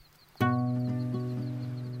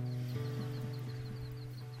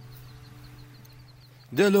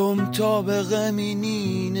دلم تا به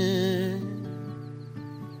غمینینه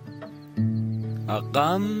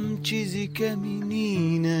غم چیزی که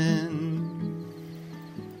مینینه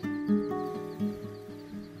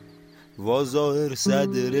وظاهر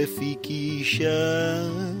صد رفیقیشه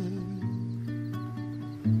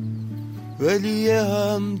ولی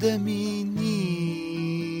همده مینینه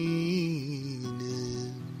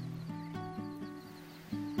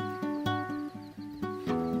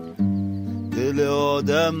دل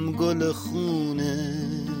آدم گل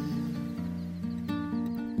خونه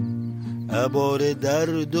عبار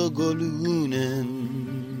درد و گلونه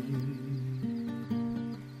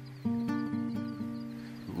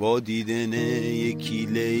و دیدن یکی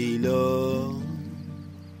لیلا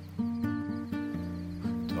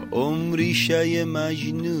تا عمری شای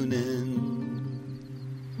مجنونه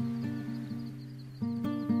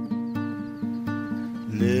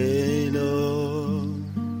لیلا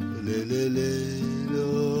لیلا لیلا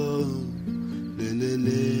لیلا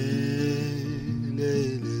لیلا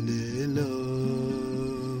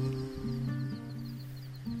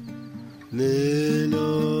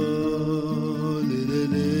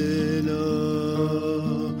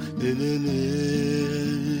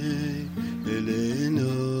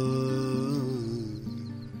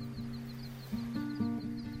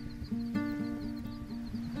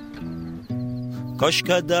کاش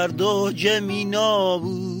که در دو جمینا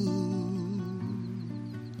بود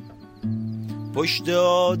پشت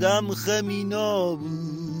آدم خمینا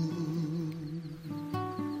بود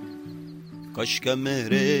کاش که مهر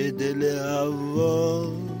دل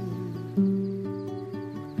هوا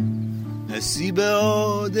نصیب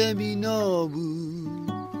آدمی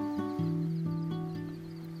نبود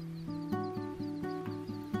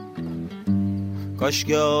کاش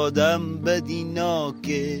که آدم بدینا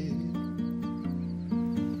که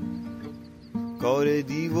کار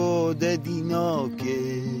دیو ددینا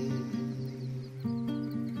که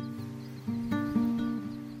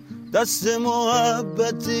دست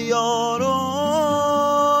محبت یاران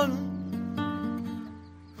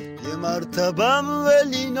یه مرتبم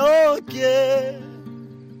ولینا که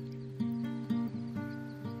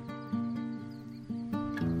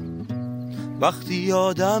وقتی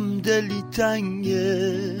آدم دلی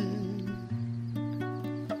تنگه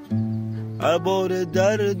عبار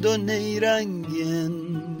درد و نیرنگن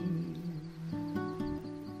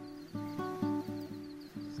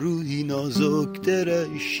روحی نازک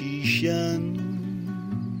در شیشن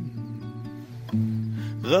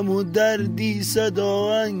غم و دردی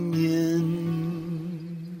صدا انگن